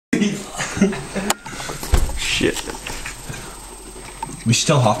Shit. We should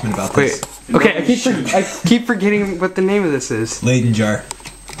tell Hoffman about this. Wait. Okay, I keep forgetting what the name of this is. Leyden jar.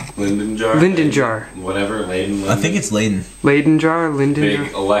 Linden jar? Linden jar. Whatever, Leyden. I think it's Leyden. Leyden jar? Linden jar?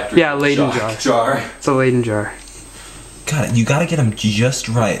 Big electric yeah, Leyden jar. It's a Leyden jar. God, you gotta get them just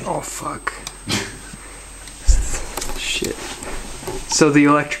right. Oh, fuck. Shit. So the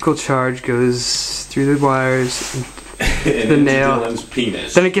electrical charge goes through the wires, and the nail. Dylan's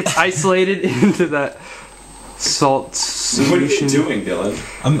penis. Then it gets isolated into that salt solution. What are you doing, Dylan?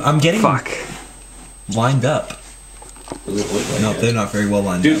 I'm getting Fuck. lined up. No, they're not very well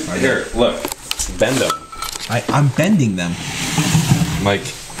lined Dude, up. Dude, here, look. Bend them. I'm bending them. Mike,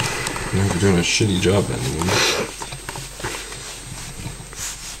 you're doing a shitty job bending them.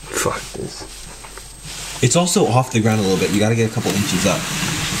 Fuck this. It's also off the ground a little bit. You gotta get a couple inches up.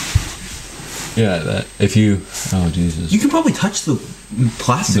 Yeah, that. If you. Oh, Jesus. You can probably touch the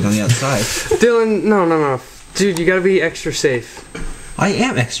plastic on the outside. Dylan, no. Dude, you gotta be extra safe. I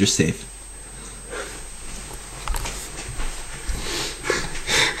am extra safe.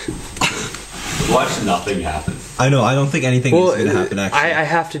 Watch nothing happen. I know, I don't think anything is gonna happen actually. I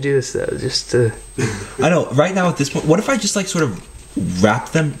have to do this though, just to... I know, right now at this point, what if I just like sort of wrap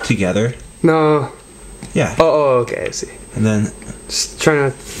them together? No. Yeah. Oh, okay, I see. And then... Just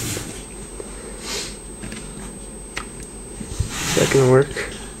trying to... Is that gonna work?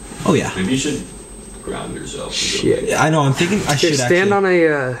 Oh yeah. Maybe you should ground yourself. Shit. Yeah, I know, I'm thinking I should stand on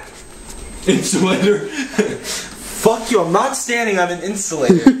a, insulator. Fuck you, I'm not standing on an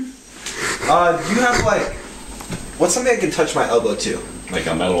insulator. You have like... What's something I can touch my elbow to? Like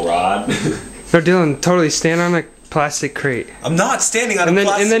a metal rod. No, Dylan, totally stand on a plastic crate. I'm not standing on a then,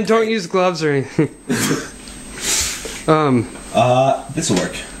 plastic And then don't crate. use gloves or anything. This'll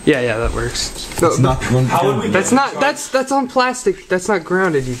work. Yeah, that works. It's not going How would we That's not, that's on plastic. That's not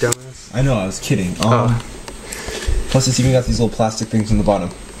grounded, you dumbass. I know, I was kidding. Plus it's even got these little plastic things on the bottom.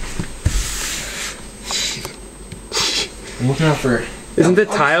 I'm looking out for... Isn't the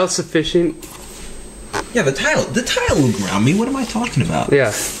tile sufficient? Yeah, the tile will ground me. What am I talking about?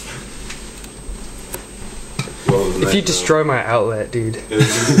 Yeah. If you destroy my outlet, dude,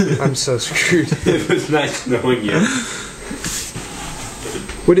 I'm so screwed. It was nice knowing you.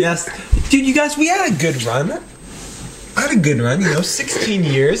 Yes. Dude, you guys, we had a good run. I had a good run, 16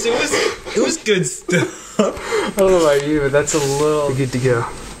 years. It was good stuff. I don't know about you, but that's a little good to go.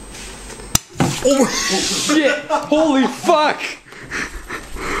 Oh shit! Holy fuck!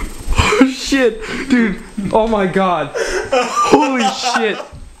 Oh shit, dude! Oh my god! Holy shit!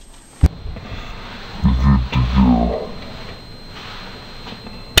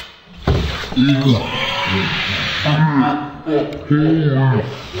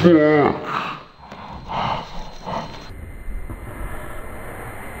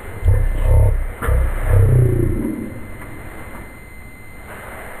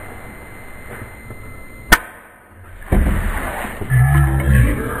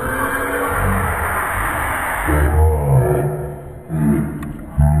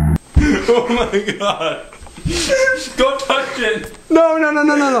 Oh my god. Go touch it. No.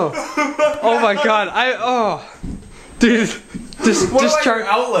 Oh my god, dude, just charge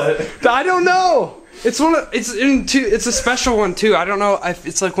outlet. I don't know. It's it's a special one too. I don't know if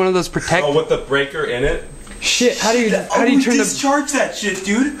it's like one of those protect. Oh, with the breaker in it? Shit, how do you turn the... discharge that shit,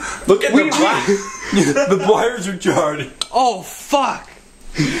 dude? Look at the wires are charred. Oh fuck.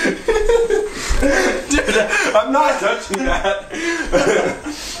 Dude, I'm not touching that.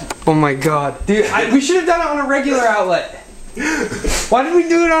 Oh my god. Dude, we should have done it on a regular outlet. Why did we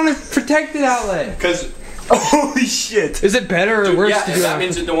do it on a protected outlet? Because... Holy shit. Is it better or worse to do that it?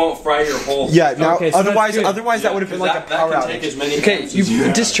 means it won't fry your whole... Yeah, now, Okay, so otherwise that's good. that would have been like a power that can take outage. as many Okay, times you as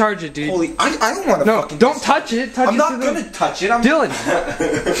have. discharge it, dude. Holy, I don't want to No, fucking... don't touch it. I'm not gonna touch it. Dylan,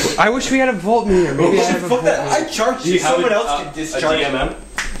 I wish we had a voltmeter. Maybe I have a Fuck that. voltmeter. I charged you. Someone else can discharge a DMM?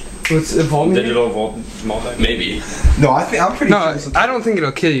 What's a voltmeter? Digital multimeter? Maybe. No, I'm pretty No, sure. I don't think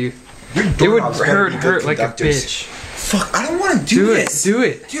it'll kill you. It would hurt like a bitch. Fuck, I don't want to do this. Do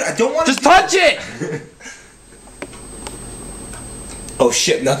it. Dude, I don't want to... Just touch it! Oh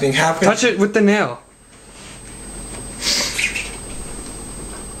shit, nothing happened. Touch it with the nail.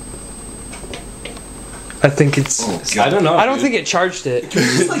 I think it's... I don't know. I don't think it charged it.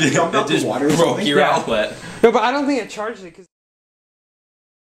 Just like dump out the water or something? Broke your outlet. No, but I don't think it charged it because...